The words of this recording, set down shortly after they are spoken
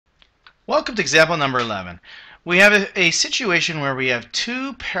Welcome to example number 11. We have a situation where we have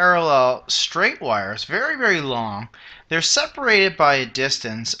two parallel straight wires, very long. They're separated by a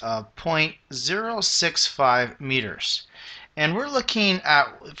distance of 0.065 meters. And we're looking at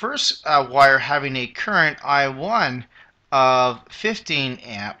the first wire having a current I1 of 15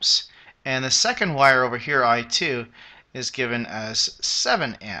 amps, and the second wire over here, I2, is given as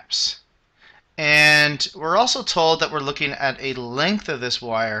 7 amps. And we're also told that we're looking at a length of this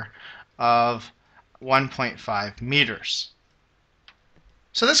wire of 1.5 meters.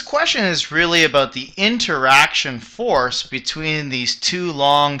 So this question is really about the interaction force between these two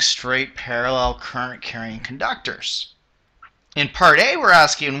long, straight, parallel current-carrying conductors. In part A, we're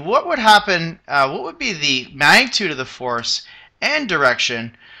asking what would happen, what would be the magnitude of the force and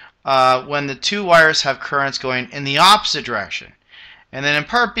direction when the two wires have currents going in the opposite direction. And then in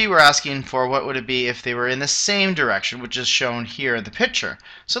part B, we're asking for what would it be if they were in the same direction, which is shown here in the picture.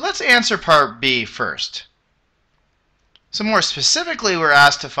 So let's answer part B first. So more specifically, we're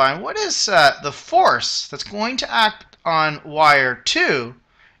asked to find what is the force that's going to act on wire 2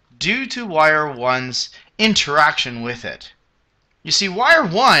 due to wire 1's interaction with it. You see, wire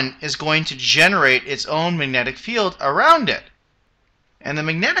 1 is going to generate its own magnetic field around it. And the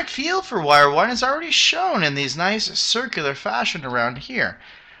magnetic field for wire 1 is already shown in these nice circular fashion around here.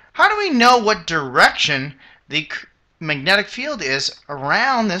 How do we know what direction the magnetic field is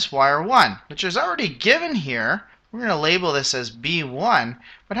around this wire 1, which is already given here? We're going to label this as B1,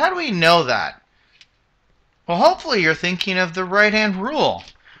 but how do we know that? Well, hopefully you're thinking of the right-hand rule,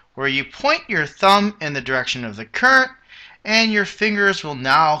 where you point your thumb in the direction of the current, and your fingers will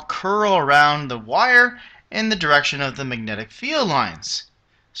now curl around the wire in the direction of the magnetic field lines.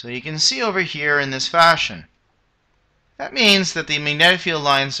 So you can see over here in this fashion. That means that the magnetic field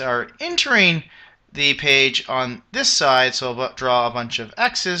lines are entering the page on this side, so I'll draw a bunch of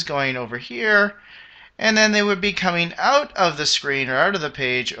X's going over here, and then they would be coming out of the screen or out of the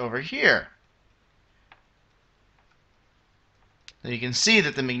page over here. So you can see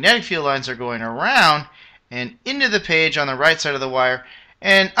that the magnetic field lines are going around and into the page on the right side of the wire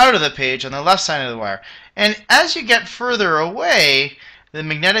and out of the page on the left side of the wire. And as you get further away, the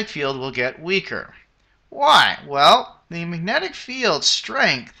magnetic field will get weaker. Why? Well, the magnetic field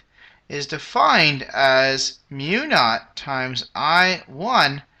strength is defined as mu naught times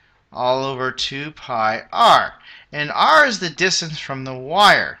I1 all over 2 pi r. And r is the distance from the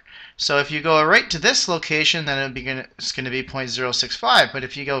wire. So if you go right to this location, then it's going to be 0.065. But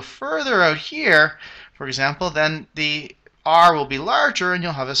if you go further out here, for example, then the r will be larger and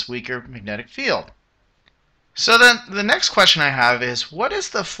you'll have this weaker magnetic field. So then the next question I have is, what is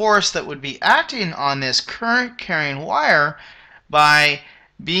the force that would be acting on this current carrying wire by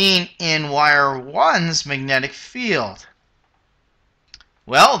being in wire 1's magnetic field?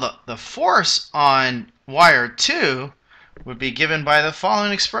 Well, the force on wire 2 would be given by the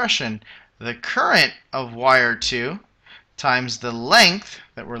following expression. The current of wire 2 times the length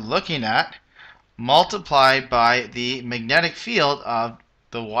that we're looking at multiplied by the magnetic field of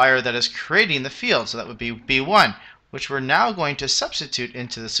the wire that is creating the field. So that would be B1, which we're now going to substitute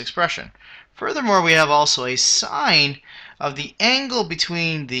into this expression. Furthermore, we have also a sine of the angle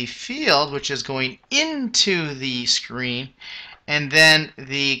between the field, which is going into the screen, and then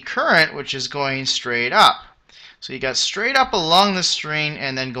the current, which is going straight up. So you got straight up along the screen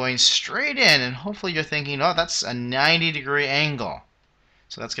and then going straight in, and hopefully you're thinking, oh, that's a 90-degree angle.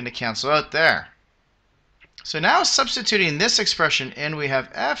 So that's going to cancel out there. So now substituting this expression in, we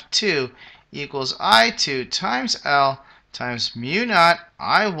have F2 equals I2 times L times mu naught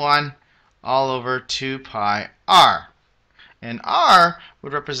I1 all over 2 pi r. And r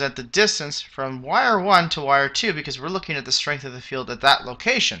would represent the distance from wire 1 to wire 2 because we're looking at the strength of the field at that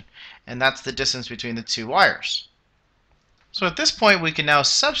location. And that's the distance between the two wires. So at this point we can now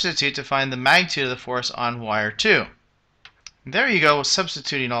substitute to find the magnitude of the force on wire 2. There you go,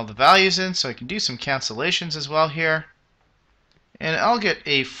 substituting all the values in, so I can do some cancellations as well here. And I'll get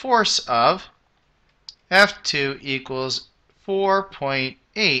a force of F2 equals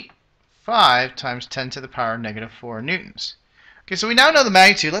 4.85 times 10 to the power negative 4 newtons. Okay, so we now know the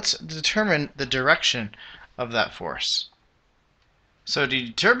magnitude. Let's determine the direction of that force. So to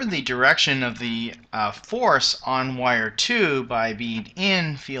determine the direction of the force on wire 2 by being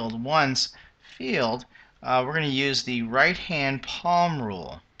in field 1's field, we're going to use the right-hand palm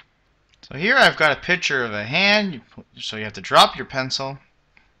rule. So here I've got a picture of a hand, so you have to drop your pencil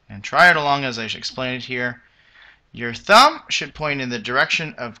and try it along as I explained it here. Your thumb should point in the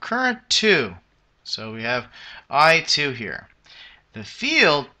direction of current 2. So we have I2 here. The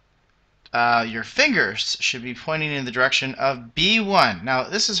field your fingers should be pointing in the direction of B1. Now,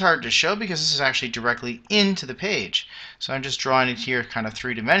 this is hard to show because this is actually directly into the page. So I'm just drawing it here kind of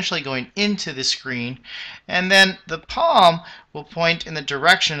three-dimensionally going into the screen. And then the palm will point in the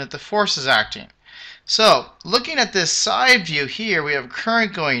direction that the force is acting. So, looking at this side view here, we have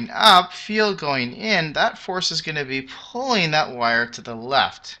current going up, field going in. That force is going to be pulling that wire to the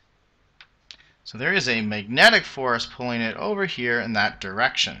left. So there is a magnetic force pulling it over here in that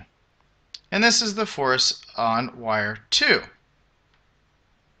direction. And this is the force on wire 2.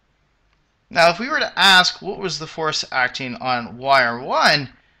 Now, if we were to ask what was the force acting on wire 1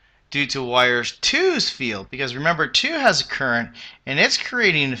 due to wire 2's field, because remember 2 has a current and it's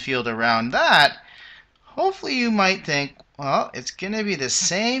creating a field around that, hopefully you might think, well, it's going to be the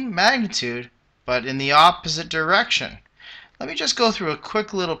same magnitude but in the opposite direction. Let me just go through a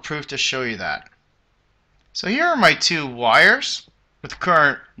quick little proof to show you that. So here are my two wires with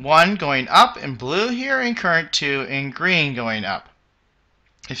current 1 going up in blue here and current 2 in green going up.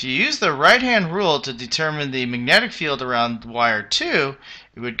 If you use the right-hand rule to determine the magnetic field around wire 2,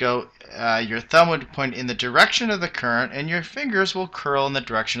 it would go, your thumb would point in the direction of the current and your fingers will curl in the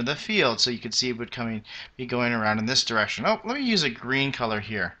direction of the field. So you can see it would be going around in this direction. Oh, let me use a green color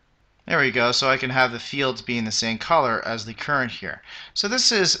here. There we go, so I can have the fields being the same color as the current here. So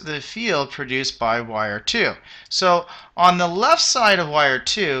this is the field produced by wire 2. So on the left side of wire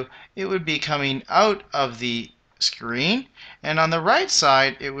 2, it would be coming out of the screen, and on the right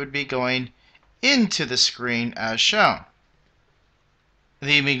side, it would be going into the screen as shown.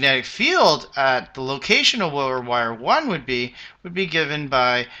 The magnetic field at the location of where wire 1 would be given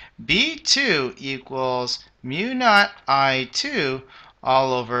by B2 equals mu naught I2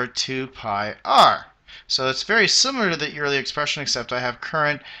 all over 2 pi r. So it's very similar to the earlier expression, except I have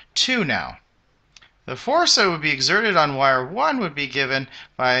current 2 now. The force that would be exerted on wire 1 would be given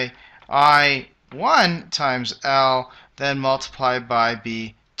by I1 times L, then multiplied by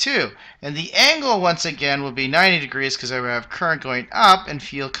B2. And the angle, once again, will be 90 degrees because I would have current going up and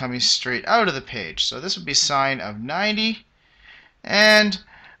field coming straight out of the page. So this would be sine of 90. And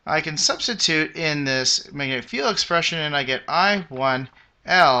I can substitute in this magnetic field expression and I get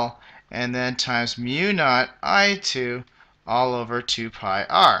I1L and then times mu naught I2 all over 2 pi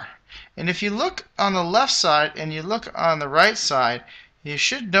r. And if you look on the left side and you look on the right side, you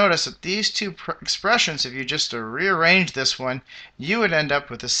should notice that these two expressions, if you just rearrange this one, you would end up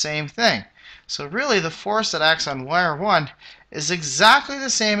with the same thing. So really the force that acts on wire 1 is exactly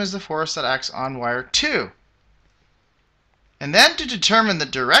the same as the force that acts on wire 2. And then to determine the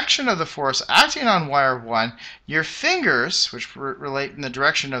direction of the force acting on wire 1, your fingers, which relate in the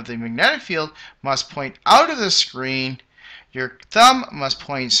direction of the magnetic field, must point out of the screen. Your thumb must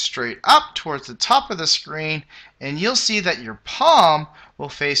point straight up towards the top of the screen, and you'll see that your palm will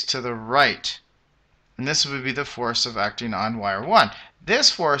face to the right. And this would be the force of acting on wire 1.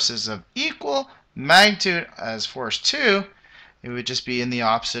 This force is of equal magnitude as force 2. It would just be in the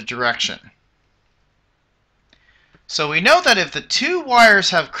opposite direction. So we know that if the two wires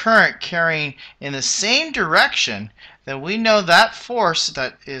have current carrying in the same direction, then we know that force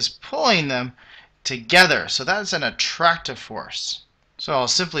that is pulling them together. So that's an attractive force. So I'll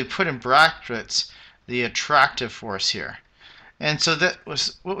simply put in brackets the attractive force here. And so that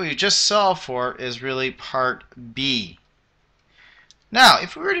was what we just solved for is really part B. Now,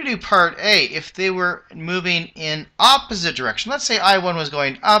 if we were to do part A, if they were moving in opposite direction, let's say I1 was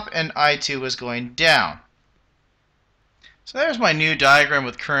going up and I2 was going down. So there's my new diagram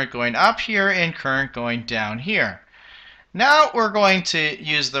with current going up here and current going down here. Now we're going to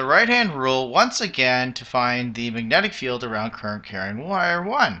use the right-hand rule once again to find the magnetic field around current carrying wire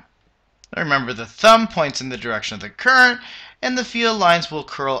 1. Remember, the thumb points in the direction of the current, and the field lines will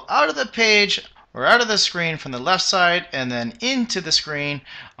curl out of the page or out of the screen from the left side and then into the screen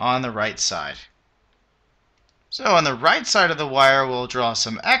on the right side. So on the right side of the wire, we'll draw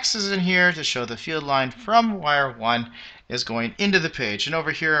some X's in here to show the field line from wire 1 is going into the page. And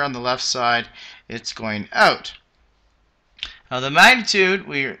over here on the left side, it's going out. Now the magnitude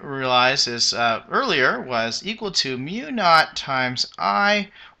we realized is earlier was equal to mu naught times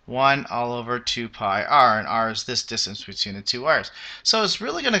I1 all over 2 pi r, and r is this distance between the two wires. So it's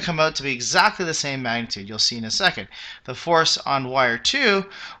really going to come out to be exactly the same magnitude. You'll see in a second. The force on wire 2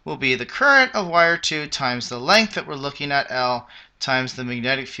 will be the current of wire 2 times the length that we're looking at, L, times the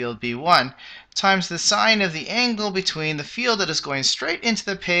magnetic field B1, times the sine of the angle between the field that is going straight into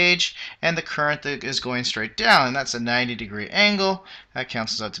the page and the current that is going straight down, and that's a 90-degree angle. That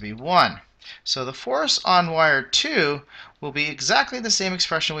cancels out to be 1. So the force on wire 2 will be exactly the same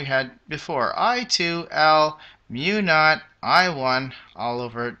expression we had before, I2L mu naught I1 all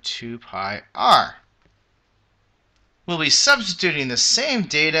over 2 pi r. We'll be substituting the same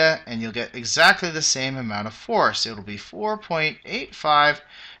data and you'll get exactly the same amount of force. It'll be 4.85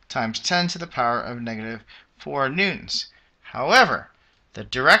 times 10 to the power of negative 4 newtons. However, the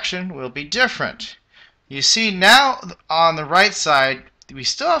direction will be different. You see now on the right side, we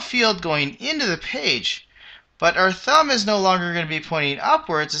still have field going into the page, but our thumb is no longer going to be pointing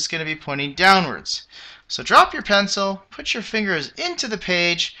upwards, it's going to be pointing downwards. So drop your pencil, put your fingers into the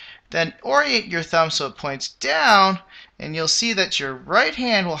page, then orient your thumb so it points down, and you'll see that your right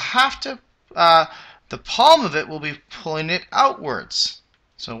hand will have to, the palm of it will be pulling it outwards.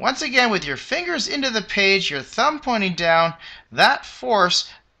 So once again, with your fingers into the page, your thumb pointing down, that force,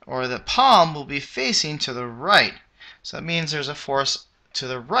 or the palm, will be facing to the right. So that means there's a force to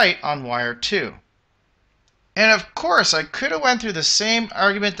the right on wire 2. And of course, I could have went through the same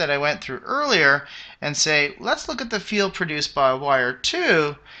argument that I went through earlier and say, let's look at the field produced by wire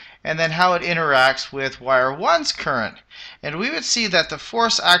 2 and then how it interacts with wire 1's current. And we would see that the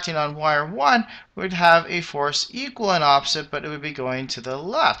force acting on wire 1 would have a force equal and opposite, but it would be going to the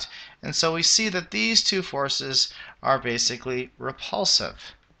left. And so we see that these two forces are basically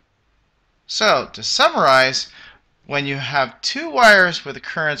repulsive. So to summarize, when you have two wires with the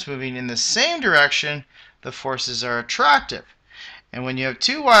currents moving in the same direction, the forces are attractive. And when you have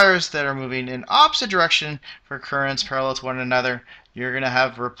two wires that are moving in opposite direction for currents parallel to one another, you're going to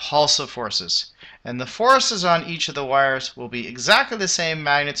have repulsive forces. And the forces on each of the wires will be exactly the same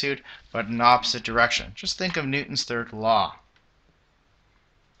magnitude, but in opposite direction. Just think of Newton's third law.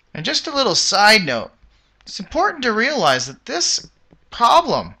 And just a little side note, it's important to realize that this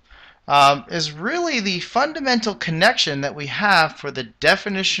problem is really the fundamental connection that we have for the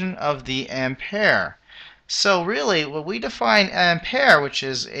definition of the ampere. So really, when we define ampere, which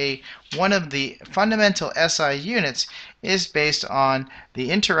is one of the fundamental SI units, is based on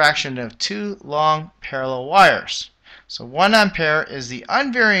the interaction of two long parallel wires. So 1 ampere is the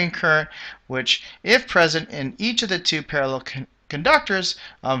unvarying current which, if present in each of the two parallel conductors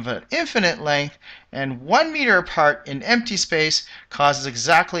of an infinite length and 1 meter apart in empty space, causes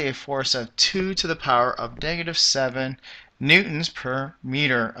exactly a force of 2 to the power of negative 7 newtons per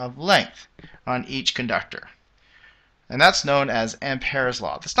meter of length on each conductor. And that's known as Ampere's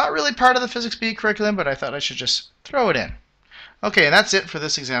law. That's not really part of the Physics B curriculum, but I thought I should just throw it in. Okay, and that's it for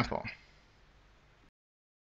this example.